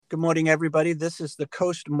Good morning, everybody. This is the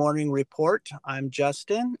Coast Morning Report. I'm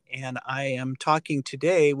Justin, and I am talking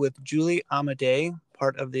today with Julie Amadei,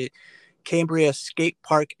 part of the Cambria Skate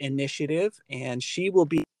Park Initiative, and she will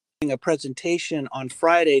be giving a presentation on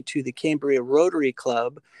Friday to the Cambria Rotary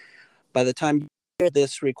Club. By the time you hear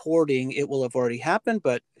this recording, it will have already happened,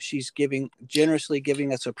 but she's generously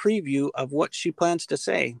giving us a preview of what she plans to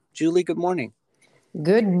say. Julie, good morning.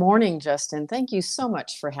 Good morning, Justin. Thank you so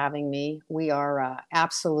much for having me. We are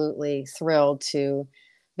absolutely thrilled to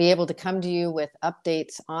be able to come to you with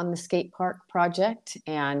updates on the skate park project.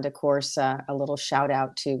 And of course, a little shout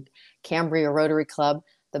out to Cambria Rotary Club,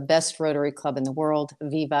 the best Rotary Club in the world.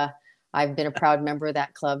 Viva. I've been a proud member of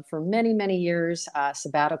that club for many, many years,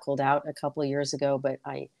 sabbaticaled out a couple of years ago, but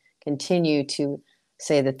I continue to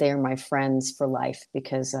say that they are my friends for life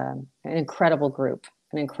because an incredible group,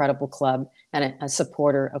 an incredible club, and a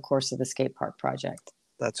supporter, of course, of the skate park project.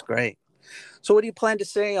 That's great. So what do you plan to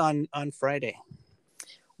say on Friday?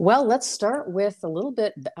 Well, let's start with a little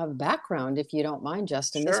bit of background, if you don't mind,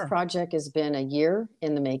 Justin. Sure. This project has been a year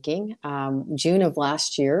in the making. June of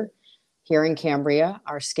last year, here in Cambria,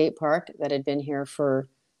 our skate park that had been here for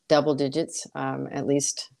double digits, at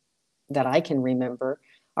least that I can remember,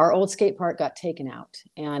 our old skate park got taken out.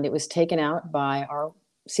 And it was taken out by our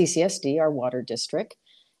CCSD, our water district.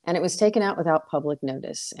 And it was taken out without public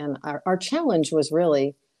notice. And our challenge was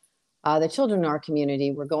really the children in our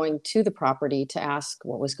community were going to the property to ask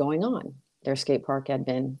what was going on. Their skate park had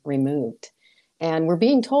been removed. And we're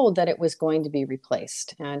being told that it was going to be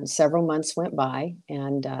replaced. And several months went by,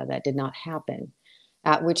 and that did not happen.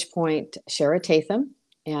 At which point, Shara Tatham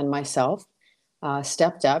and myself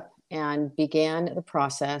stepped up and began the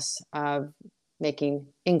process of making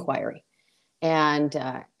inquiry and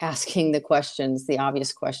asking the questions, the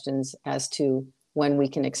obvious questions as to when we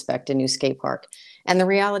can expect a new skate park. And the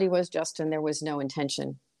reality was, Justin, there was no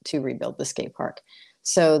intention to rebuild the skate park.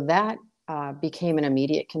 So that became an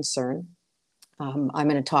immediate concern. I'm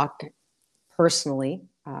going to talk personally.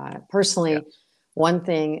 One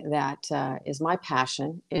thing that is my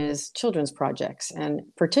passion is children's projects, and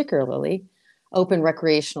particularly open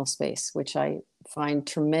recreational space, which I find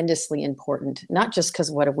tremendously important, not just because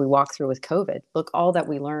what have we walked through with COVID. Look, all that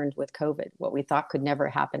we learned with COVID, what we thought could never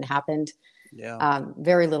happen, happened. Yeah.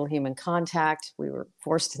 Very little human contact. We were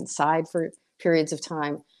forced inside for periods of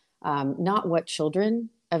time, not what children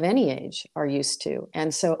of any age are used to.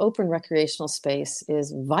 And so open recreational space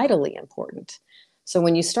is vitally important. So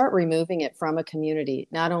when you start removing it from a community,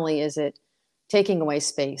 not only is it taking away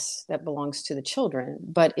space that belongs to the children,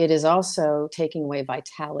 but it is also taking away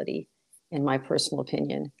vitality, in my personal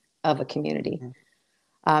opinion, of a community.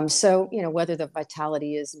 So, whether the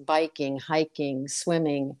vitality is biking, hiking,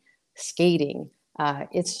 swimming, skating,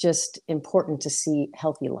 it's just important to see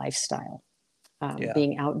healthy lifestyle,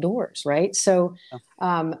 being outdoors, right? So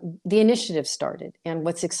the initiative started. And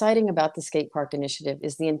what's exciting about the skate park initiative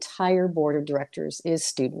is the entire board of directors is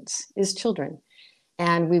students, is children.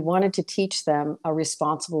 And we wanted to teach them a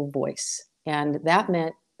responsible voice. And that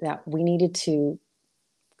meant that we needed to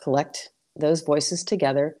collect those voices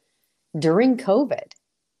together during COVID.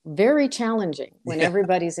 Very challenging when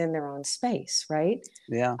everybody's in their own space, right?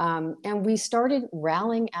 Yeah. And we started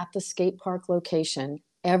rallying at the skate park location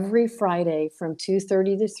every Friday from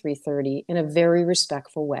 2:30 to 3:30 in a very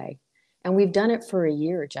respectful way. And we've done it for a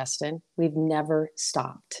year, Justin. We've never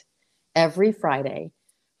stopped. Every Friday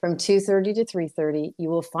from 2:30 to 3:30, you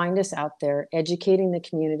will find us out there educating the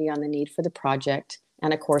community on the need for the project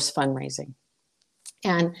and, of course, fundraising.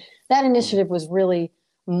 And that initiative was really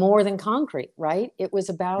more than concrete, right? It was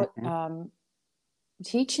about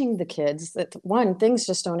teaching the kids that, one, things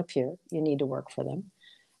just don't appear. You need to work for them.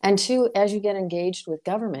 And two, as you get engaged with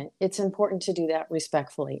government, it's important to do that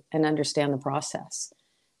respectfully and understand the process.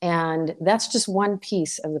 And that's just one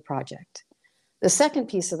piece of the project. The second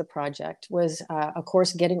piece of the project was, of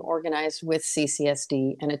course, getting organized with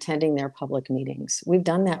CCSD and attending their public meetings. We've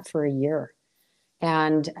done that for a year.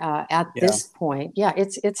 And at this point,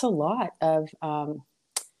 it's a lot of,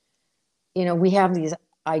 we have these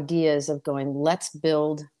ideas of going, let's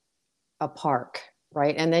build a park,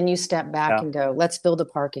 right? And then you step back and go, let's build a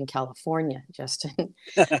park in California, Justin,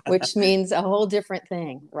 which means a whole different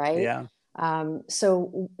thing, right? Yeah.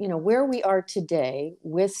 So, where we are today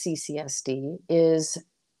with CCSD is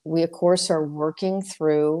we, of course, are working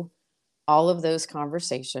through all of those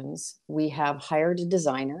conversations. We have hired a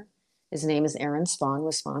designer. His name is Aaron Spahn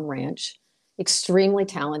with Spahn Ranch. Extremely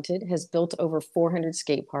talented, has built over 400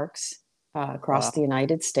 skate parks across the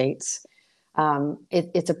United States.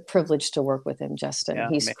 It's a privilege to work with him, Justin.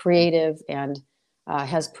 He's creative and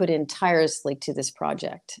has put in tirelessly to this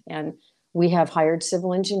project. And We have hired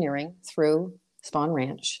civil engineering through Spawn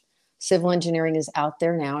Ranch. Civil engineering is out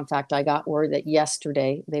there now. In fact, I got word that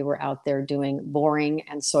yesterday they were out there doing boring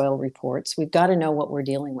and soil reports. We've got to know what we're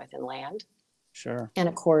dealing with in land. Sure. And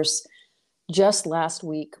of course, just last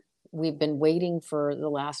week, we've been waiting for the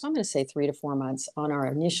last, I'm going to say 3 to 4 months on our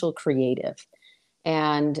initial creative.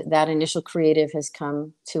 And that initial creative has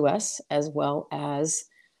come to us, as well as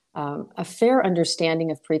a fair understanding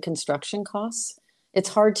of pre-construction costs. It's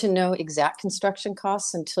hard to know exact construction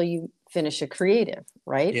costs until you finish a creative,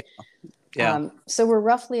 right? Yeah. Yeah. So we're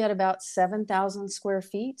roughly at about 7,000 square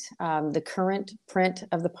feet. The current print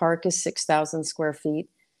of the park is 6,000 square feet.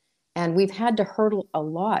 And we've had to hurdle a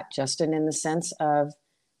lot, Justin, in the sense of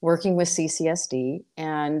working with CCSD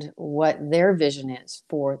and what their vision is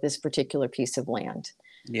for this particular piece of land.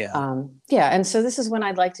 Yeah. Yeah, and so this is when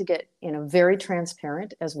I'd like to get, very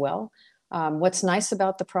transparent as well. What's nice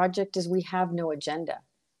about the project is we have no agenda.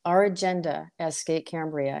 Our agenda as Skate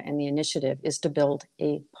Cambria and the initiative is to build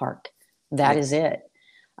a park. That is it.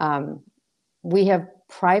 We have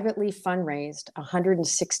privately fundraised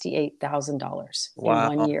 $168,000 in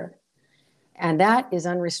Wow. 1 year. And that is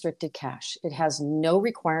unrestricted cash. It has no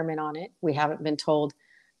requirement on it. We haven't been told,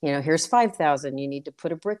 here's 5,000, you need to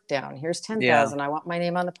put a brick down. Here's Yeah. 10,000, I want my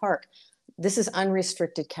name on the park. This is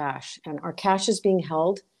unrestricted cash. And our cash is being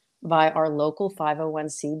held by our local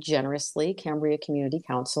 501c generously, Cambria Community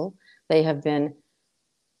Council. They have been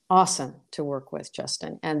awesome to work with,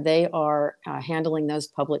 Justin. And they are handling those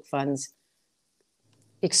public funds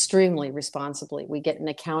extremely responsibly. We get an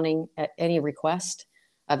accounting at any request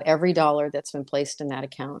of every dollar that's been placed in that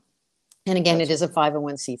account. And again, it is a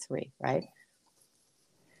 501c3, right?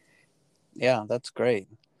 Yeah, that's great.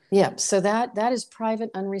 Yeah, so that is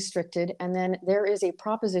private, unrestricted. And then there is a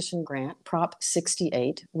proposition grant, Prop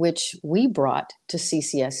 68, which we brought to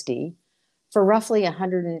CCSD for roughly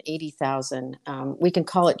 180,000. We can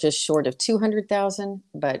call it just short of 200,000,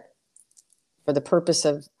 but for the purpose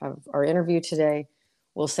of our interview today,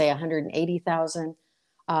 we'll say 180,000.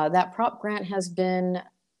 That prop grant has been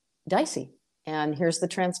dicey. And here's the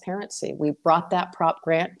transparency. We brought that prop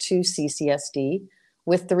grant to CCSD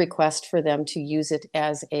with the request for them to use it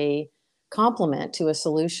as a complement to a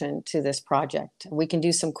solution to this project. We can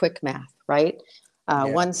do some quick math, right?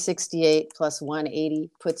 168 plus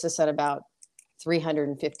 180 puts us at about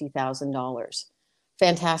 $350,000.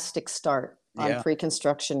 Fantastic start on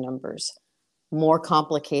pre-construction numbers. More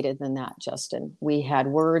complicated than that, Justin. We had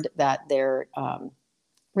word that their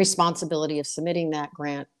responsibility of submitting that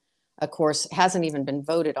grant, of course, hasn't even been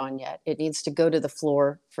voted on yet. It needs to go to the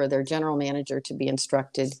floor for their general manager to be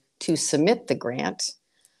instructed to submit the grant.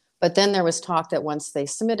 But then there was talk that once they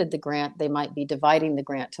submitted the grant, they might be dividing the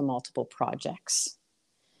grant to multiple projects.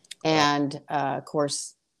 And of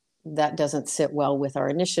course, that doesn't sit well with our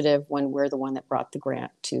initiative when we're the one that brought the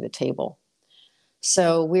grant to the table.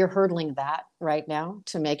 So we're hurdling that right now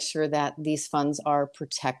to make sure that these funds are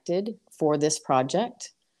protected for this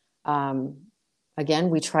project. Again,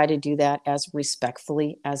 we try to do that as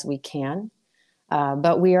respectfully as we can.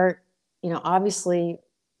 But we are, obviously,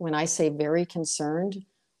 when I say very concerned,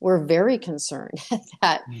 we're very concerned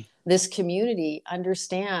that this community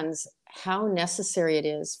understands how necessary it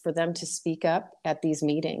is for them to speak up at these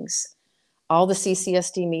meetings. All the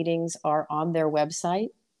CCSD meetings are on their website.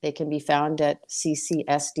 They can be found at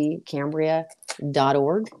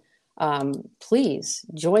ccsdcambria.org. Please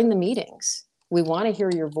join the meetings. We want to hear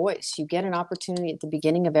your voice. You get an opportunity at the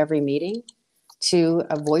beginning of every meeting to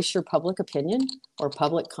voice your public opinion or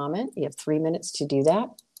public comment. You have 3 minutes to do that.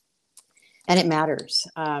 And it matters.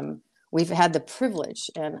 We've had the privilege,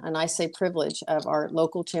 and I say privilege, of our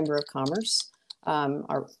local Chamber of Commerce.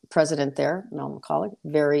 Our president there, Mel McCulloch,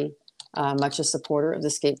 very much a supporter of the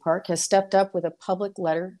skate park, has stepped up with a public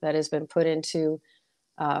letter that has been put into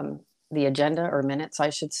the agenda, or minutes, I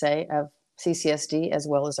should say, of CCSD, as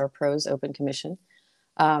well as our PROS Open Commission,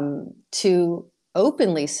 to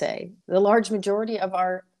openly say the large majority of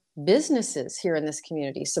our businesses here in this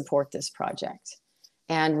community support this project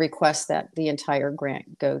and request that the entire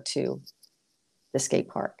grant go to the skate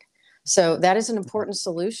park. So that is an important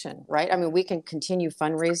solution, right? I mean, we can continue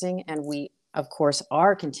fundraising, and we, of course,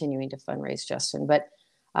 are continuing to fundraise, Justin, but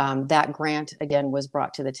that grant, again, was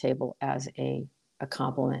brought to the table as a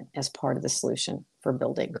complement, as part of the solution for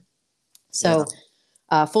building. So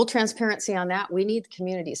full transparency on that. We need the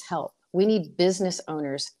community's help. We need business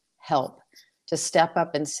owners' help to step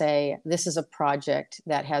up and say, this is a project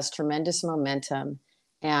that has tremendous momentum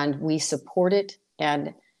and we support it.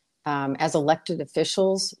 And as elected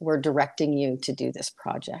officials, we're directing you to do this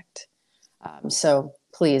project. So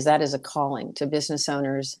please, that is a calling to business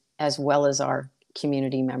owners as well as our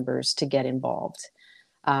community members to get involved.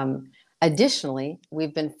 Additionally,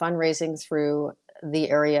 we've been fundraising through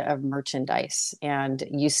the area of merchandise, and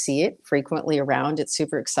you see it frequently around. It's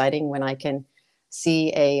super exciting when I can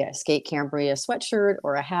see a Skate Cambria sweatshirt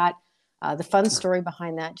or a hat. The fun story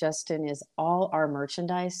behind that, Justin, is all our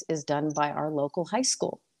merchandise is done by our local high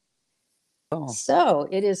school. Oh, So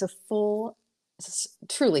it is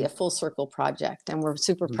truly a full circle project, and we're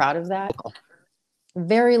super proud of that.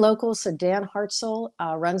 Very local. So Dan Hartzell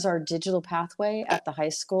runs our digital pathway at the high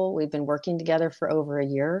school. We've been working together for over a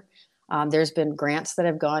year. There's been grants that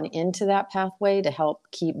have gone into that pathway to help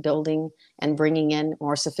keep building and bringing in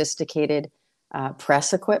more sophisticated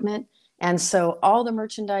press equipment. And so all the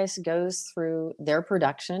merchandise goes through their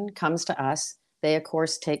production, comes to us. They, of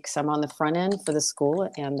course, take some on the front end for the school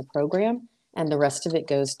and the program, and the rest of it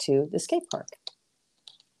goes to the skate park.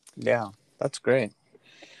 yeah, that's great.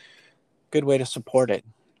 Good way to support it.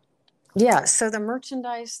 Yeah, so the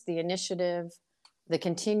merchandise, the initiative, the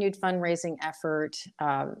continued fundraising effort.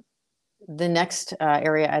 The next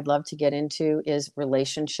area I'd love to get into is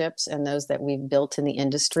relationships and those that we've built in the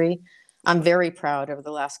industry. I'm very proud over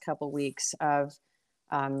the last couple of weeks of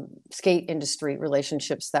skate industry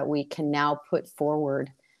relationships that we can now put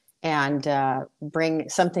forward and bring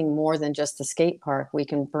something more than just the skate park. We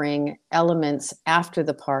can bring elements after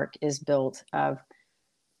the park is built of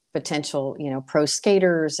potential, pro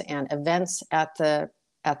skaters and events at the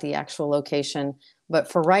actual location. But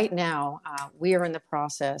for right now, we are in the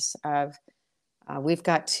process of, we've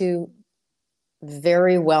got two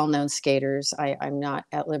very well-known skaters. I'm not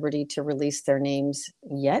at liberty to release their names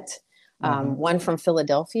yet. One from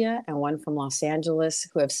Philadelphia and one from Los Angeles,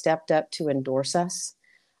 who have stepped up to endorse us.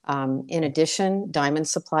 In addition, Diamond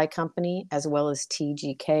Supply Company, as well as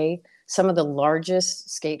TGK, some of the largest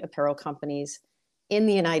skate apparel companies in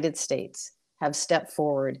the United States, have stepped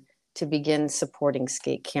forward to begin supporting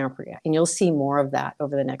Skate Cambria. And you'll see more of that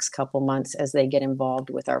over the next couple months as they get involved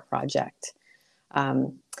with our project.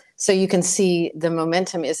 So you can see the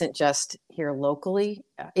momentum isn't just here locally.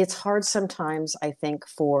 It's hard sometimes, I think,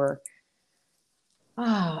 for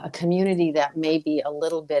a community that may be a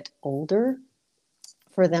little bit older,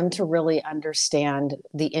 for them to really understand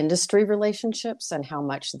the industry relationships and how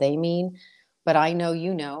much they mean. But I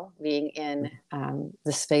know, being in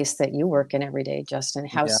the space that you work in every day, Justin,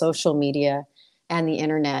 how social media and the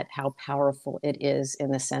internet, how powerful it is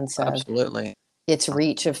in the sense of Absolutely. its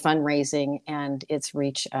reach of fundraising and its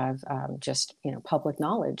reach of just, public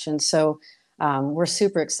knowledge. And so we're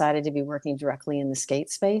super excited to be working directly in the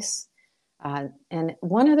skate space. And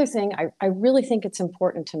one other thing I really think it's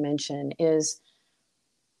important to mention is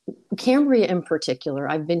Cambria in particular.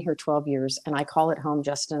 I've been here 12 years and I call it home,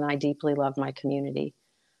 Justin. I deeply love my community.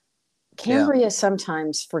 Cambria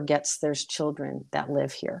sometimes forgets there's children that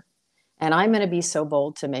live here. And I'm going to be so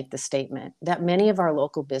bold to make the statement that many of our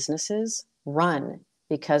local businesses run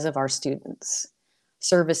because of our students.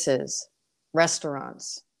 Services,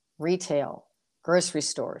 restaurants, retail, grocery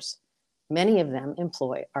stores, many of them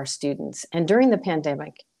employ our students. And during the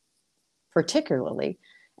pandemic, particularly,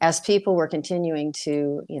 as people were continuing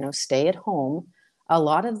to, stay at home, a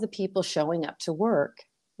lot of the people showing up to work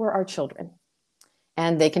were our children.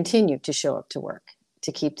 And they continue to show up to work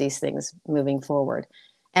to keep these things moving forward.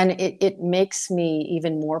 And it makes me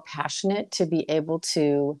even more passionate to be able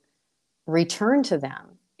to return to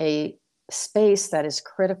them a space that is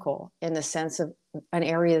critical in the sense of an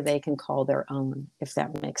area they can call their own, if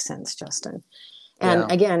that makes sense, Justin.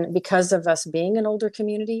 And again, because of us being an older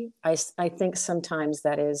community, I think sometimes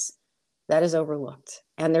that is overlooked.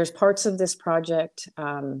 And there's parts of this project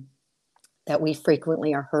that we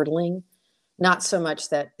frequently are hurdling, not so much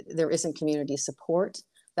that there isn't community support,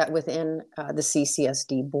 that within the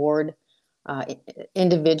CCSD board,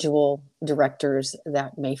 individual directors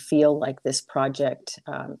that may feel like this project,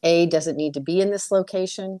 doesn't need to be in this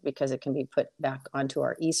location because it can be put back onto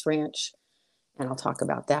our East Ranch. And I'll talk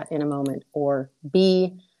about that in a moment. Or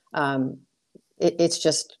B,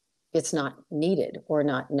 it's not needed or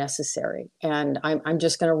not necessary. And I'm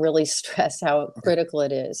just going to really stress how critical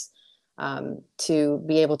it is to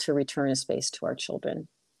be able to return a space to our children.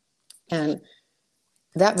 And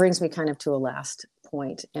that brings me kind of to a last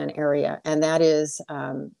point and area, and that is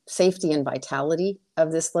safety and vitality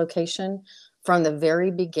of this location. From the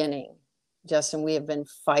very beginning, Justin, we have been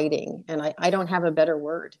fighting, and I don't have a better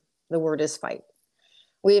word. The word is fight.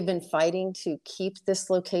 We have been fighting to keep this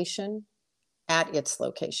location at its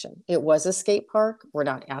location. It was a skate park. We're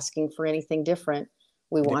not asking for anything different.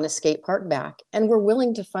 We want a skate park back, and we're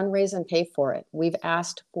willing to fundraise and pay for it. We've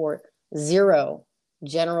asked for zero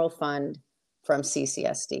general fund from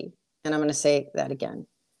CCSD. And I'm going to say that again,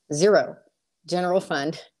 zero. general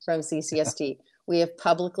fund from CCSD. We have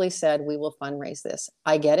publicly said we will fundraise this.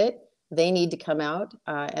 I get it. They need to come out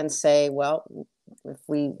and say, well, if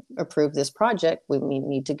we approve this project, we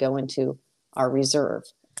need to go into our reserve.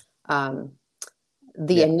 The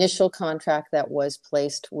Yeah. initial contract that was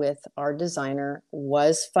placed with our designer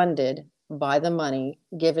was funded by the money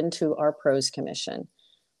given to our pros commission,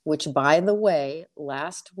 which, by the way,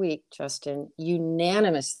 last week, Justin,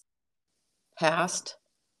 unanimously passed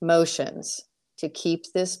motions to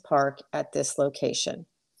keep this park at this location.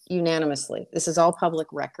 Unanimously. This is all public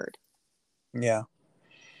record. Yeah.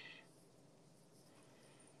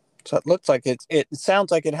 So it looks like it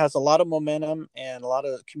sounds like it has a lot of momentum and a lot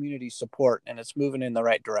of community support, and it's moving in the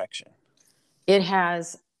right direction. It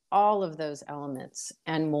has all of those elements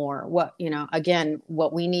and more. What, again,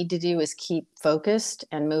 what we need to do is keep focused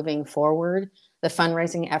and moving forward. The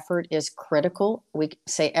fundraising effort is critical. We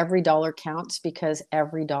say every dollar counts because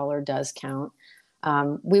every dollar does count.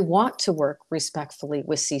 We want to work respectfully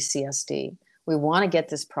with CCSD. We want to get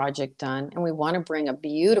this project done, and we want to bring a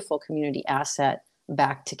beautiful community asset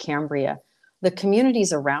back to Cambria. The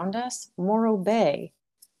communities around us, Morro Bay,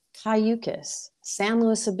 Cayucas, San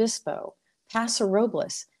Luis Obispo, Paso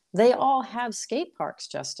Robles, they all have skate parks,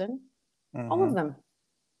 Justin. Mm-hmm. All of them.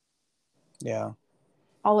 Yeah.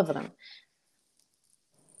 All of them.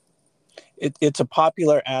 It's a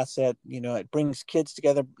popular asset. It brings kids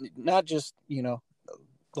together. Not just, a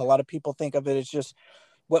lot of people think of it as just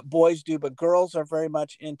what boys do, but girls are very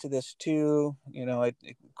much into this too. It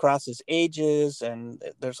crosses ages, and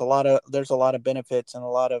there's a lot of benefits and a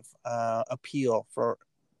lot of appeal for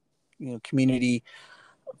community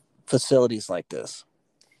facilities like this.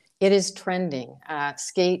 It is trending.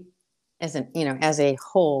 Skate as a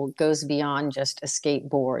whole goes beyond just a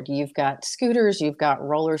skateboard. You've got scooters, you've got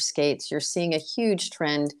roller skates. You're seeing a huge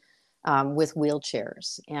trend with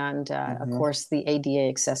wheelchairs, and of course the ADA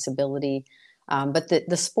accessibility. But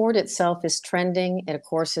the sport itself is trending. It, of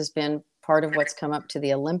course, has been part of what's come up to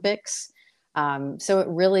the Olympics. So it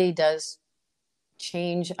really does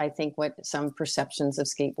change, I think, what some perceptions of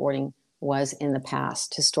skateboarding was in the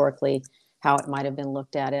past. Historically, how it might have been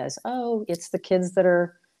looked at as, oh, it's the kids that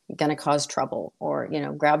are going to cause trouble, or,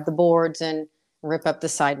 grab the boards and rip up the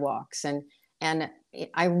sidewalks. And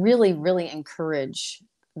I really, really encourage,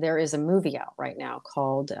 there is a movie out right now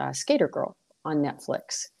called Skater Girl on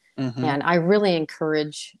Netflix. Mm-hmm. And I really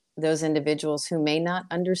encourage those individuals who may not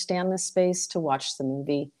understand the space to watch the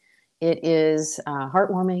movie. It is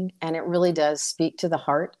heartwarming, and it really does speak to the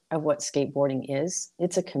heart of what skateboarding is.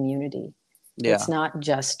 It's a community. Yeah. It's not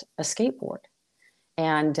just a skateboard.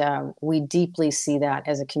 And we deeply see that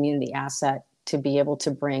as a community asset to be able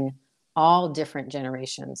to bring all different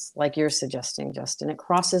generations, like you're suggesting, Justin. It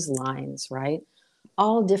crosses lines, right?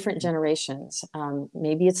 All different generations.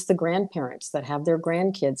 Maybe it's the grandparents that have their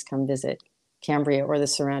grandkids come visit Cambria or the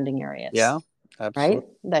surrounding areas. Yeah, absolutely. Right?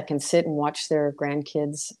 That can sit and watch their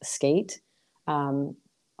grandkids skate.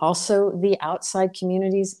 Also, the outside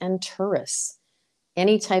communities and tourists.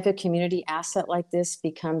 Any type of community asset like this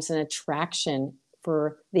becomes an attraction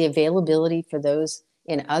for the availability for those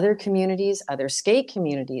in other communities, other skate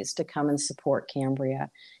communities, to come and support Cambria.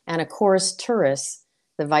 And of course, tourists,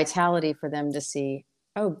 the vitality for them to see,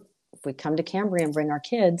 oh, if we come to Cambria and bring our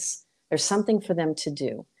kids, there's something for them to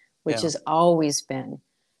do, which has always been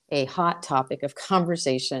a hot topic of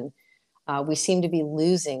conversation. We seem to be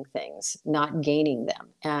losing things, not gaining them.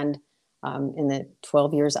 And in the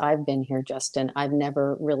 12 years I've been here, Justin, I've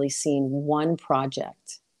never really seen one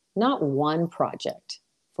project, not one project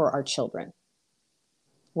for our children.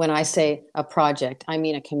 When I say a project, I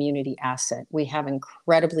mean a community asset. We have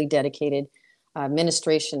incredibly dedicated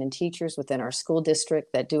administration and teachers within our school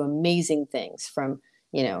district that do amazing things, from,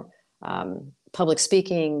 public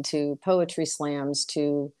speaking to poetry slams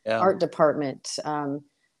to art department,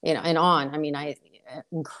 and on. I mean,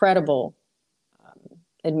 incredible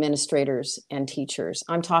administrators and teachers.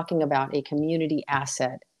 I'm talking about a community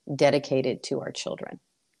asset dedicated to our children,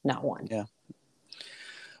 not one. Yeah.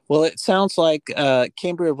 Well, it sounds like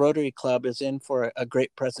Cambria Rotary Club is in for a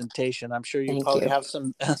great presentation. I'm sure you probably have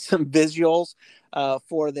some visuals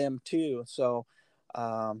for them too. So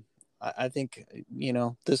I think,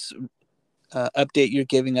 this update you're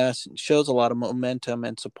giving us shows a lot of momentum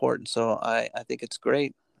and support. And so I think it's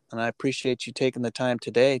great. And I appreciate you taking the time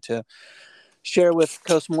today to share with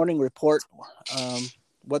Coast Morning Report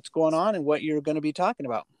what's going on and what you're going to be talking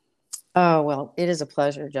about. Oh, well, it is a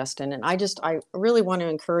pleasure, Justin. And I really want to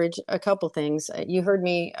encourage a couple things. You heard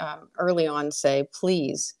me early on say,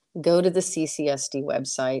 please go to the CCSD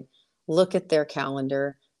website, look at their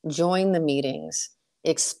calendar, join the meetings,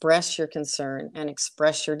 express your concern and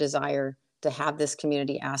express your desire to have this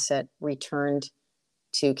community asset returned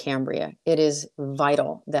to Cambria. It is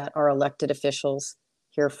vital that our elected officials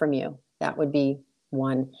hear from you. That would be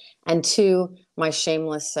one. And two, my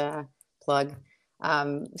shameless plug,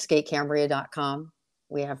 skatecambria.com.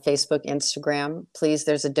 We have Facebook, Instagram. Please,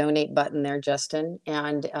 there's a donate button there, Justin.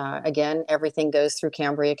 And again, everything goes through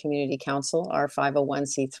Cambria Community Council, our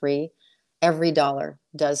 501c3. Every dollar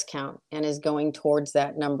does count and is going towards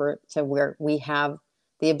that number to where we have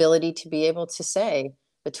the ability to be able to say,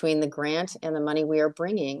 between the grant and the money we are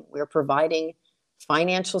bringing, we're providing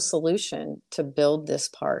financial solution to build this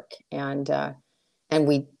park. And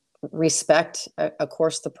we respect, of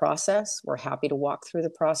course, the process. We're happy to walk through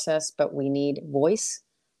the process, but we need voice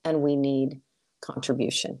and we need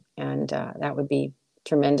contribution. And that would be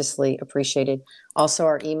tremendously appreciated. Also,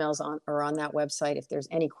 our emails are on that website. If there's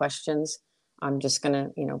any questions, I'm just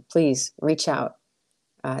going to, please reach out.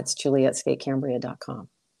 It's julie@skatecambria.com.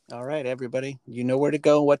 All right, everybody, you know where to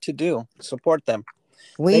go, what to do. Support them.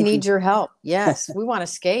 We Thank you. need your help. Yes, we want to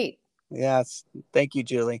skate. Yes. Thank you,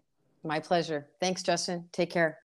 Julie. My pleasure. Thanks, Justin. Take care.